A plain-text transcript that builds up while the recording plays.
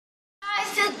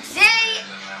today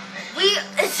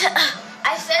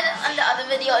I said on the other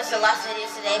video it's the last video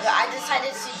today, but I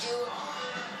decided to do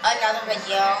another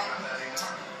video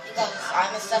because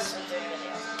I'm obsessed with doing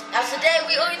videos. Now today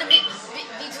we are going to be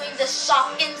doing the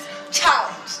Shopkin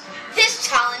challenge. This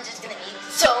challenge is going to be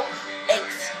so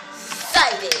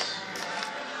exciting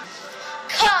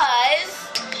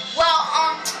cause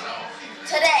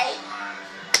today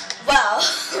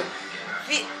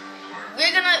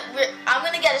I'm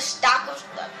gonna get a stack of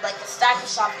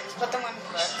Shopkins, put them on the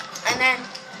floor, and then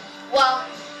I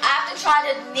have to try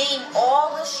to name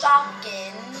all the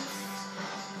Shopkins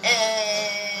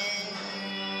in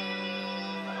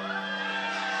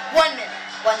 1 minute.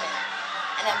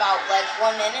 In about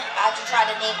 1 minute, I have to try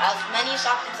to name as many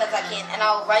Shopkins as I can, and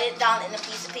I'll write it down in a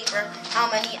piece of paper how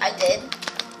many I did.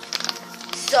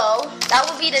 So that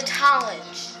will be the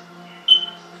challenge.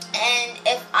 And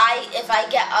if I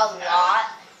get a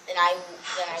lot, then I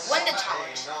win the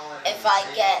challenge. If I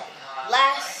get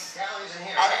less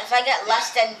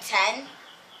than 10,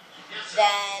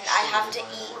 then I have to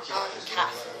eat cat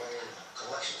food.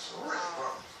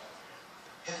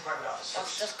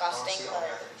 That's disgusting, but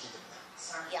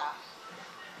yeah,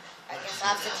 I guess I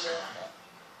have to deal with it.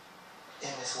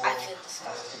 I feel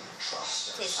disgusting.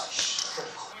 Please help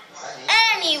me.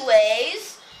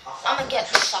 Anyways, I'm gonna get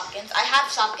the Shopkins. I have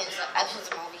Shopkins. I put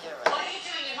them over here already.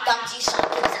 Dumpty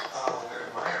Shopkins.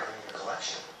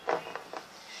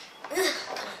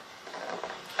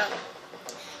 Okay.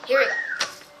 Here we go.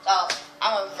 So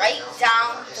I'm gonna write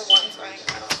down the ones right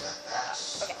now.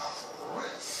 Okay.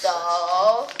 So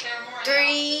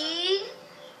 3,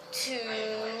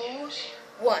 2,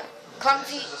 1.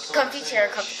 Comfy chair,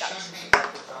 comfy couch.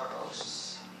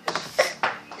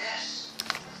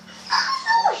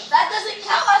 That doesn't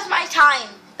count as my time.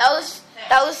 That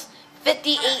was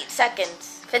 58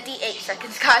 seconds. 58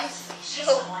 seconds, guys.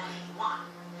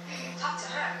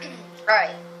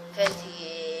 Alright,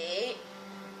 58.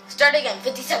 Start again.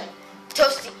 57.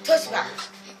 Toasty back.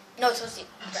 No, Toasty.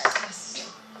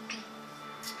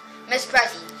 Miss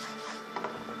Prezi.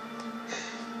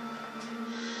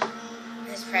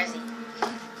 Miss Prezi.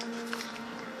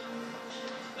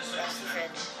 Frosty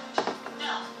Fridge.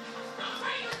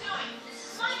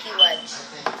 Sneaky Wedge.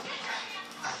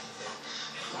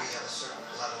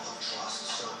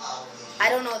 I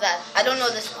don't know that. I don't know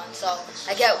this one, so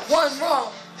I get 1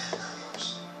 wrong.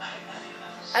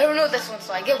 I don't know this one,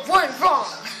 so I get 1 wrong.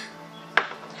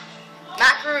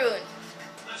 Macaroon.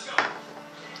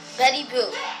 Betty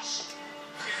Boop.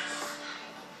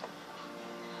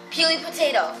 Peely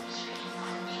Potato.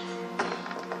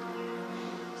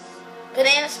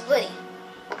 Banana Splitty.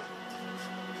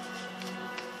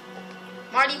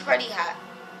 Marty Party Hat.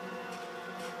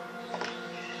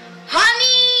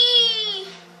 Honey!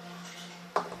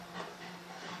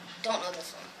 Don't know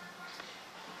this one.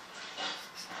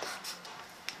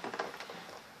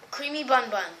 Creamy Bun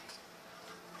Bun.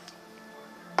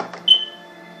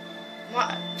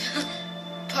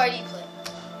 Party Plate.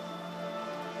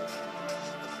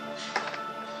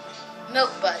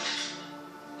 Milk Bud.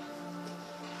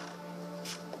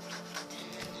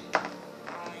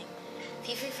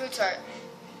 Fifi Fruit Tart.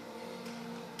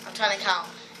 I'm trying to count.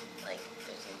 15,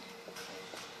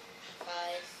 5,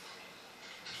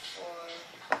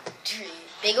 4, 3.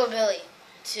 Bagel Billy.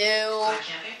 2,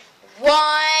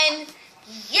 1.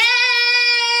 Yeah!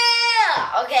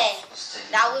 Okay,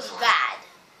 that was bad.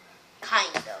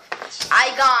 Kind of.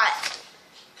 I got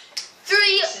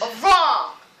 3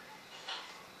 wrong.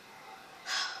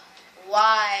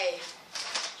 Why?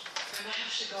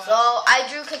 So I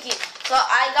drew cookie. So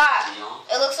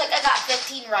it looks like I got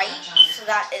 15 right. So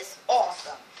that is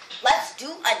awesome. Let's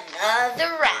do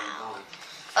another round.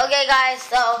 Okay guys,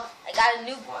 so I got a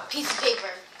new piece of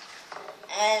paper.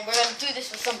 And we're going to do this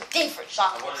with some different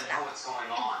chocolates now.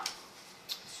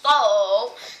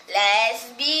 So, let's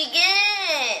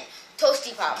begin.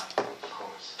 Toasty Pop.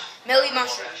 Millie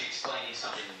Mushroom.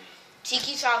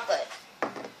 Cheeky Chocolate.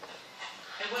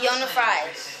 Fiona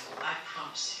Fries.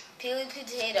 Peely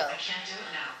Potato. I can't do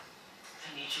it now.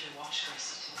 I need you to watch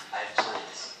Gracie tonight. I have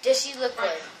plans. Dishy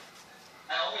Liquid.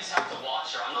 I always have to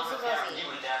watch her. I'm not the parent. You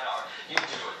and Dad are. You do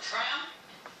it. Tram,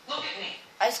 look at me.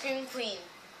 Ice Cream Queen.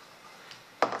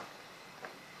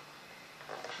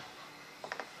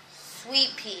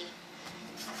 Sweet Pea.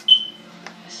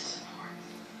 This is important.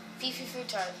 Fifi Fruit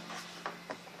Tart.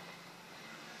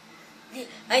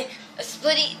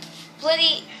 Splitty.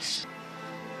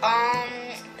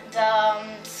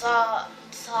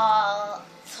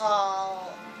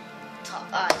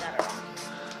 I got it wrong.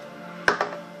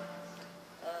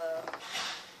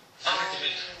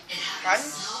 Pardon?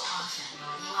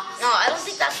 No, I don't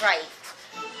think that's right.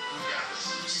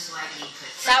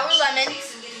 Sour lemon.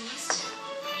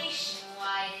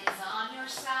 Nationwide is on your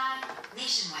side.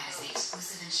 Nationwide is the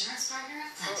exclusive insurance partner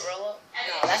of Plenty. No,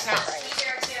 that's not right. We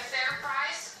guarantee a fair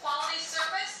price, quality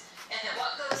service, and that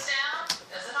what goes down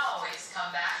doesn't always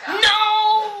come back up.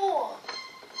 No!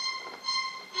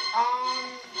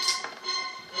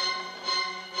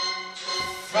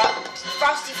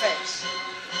 Frosty Fridge.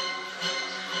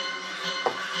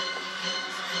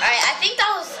 Alright, I think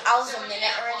I was a minute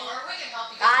already.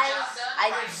 Guys, I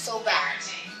did so bad.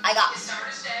 I got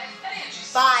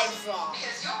 5 wrong.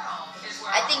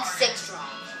 I think 6 wrong.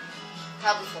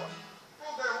 Probably 4.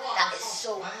 That is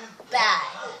so bad.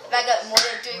 If I got more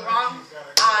than 3 wrong,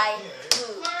 I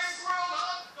lose.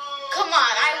 Come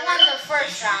on, I won the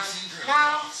first round.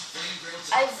 Now,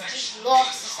 I've just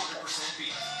lost the second round.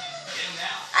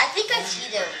 I think I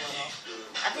cheated a little.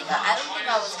 I don't think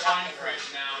I was counting right.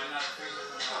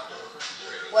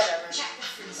 Whatever.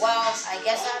 Well, I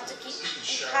guess I have to keep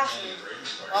eating cat food.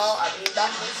 Well, I'll be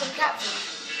back with some cat food.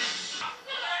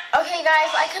 Okay,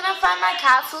 guys, I couldn't find my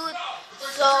cat food,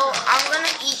 so I'm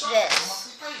gonna eat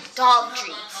this dog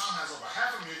treats.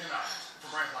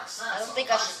 I don't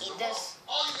think I should eat this.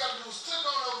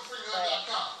 But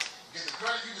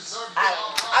I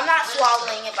don't know. I'm not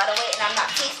swallowing it, by the way, and I'm not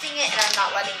tasting it, and I'm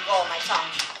not letting go of my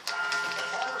tongue.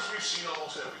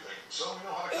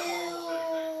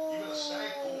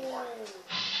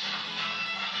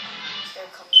 Here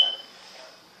it comes out.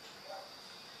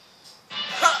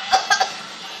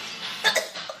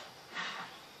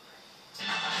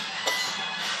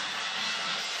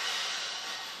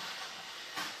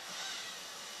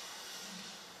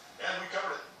 And we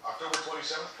covered it. October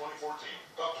 27th, 2014.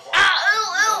 Talk to Ah, ew,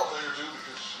 ew. a thing or two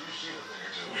because you've seen a thing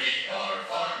or two. We are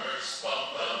farmers.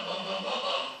 Bum, bum, bum, bum, bum,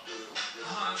 bum.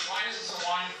 Why is this a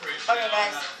wine fridge? Okay,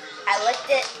 guys, I licked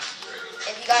it.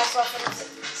 If you guys saw for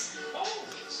this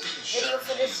video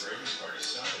for this,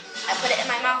 I put it in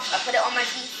my mouth. I put it on my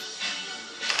teeth.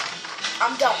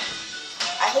 I'm done.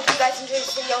 I hope you guys enjoyed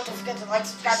this video. Don't forget to like,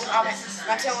 subscribe, and comment.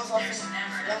 My channel is open.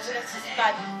 Don't forget to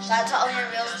subscribe. Shout out to all your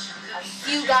reels. I'll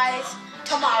see you guys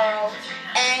tomorrow.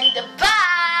 And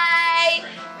bye.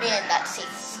 Man, that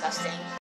tastes disgusting.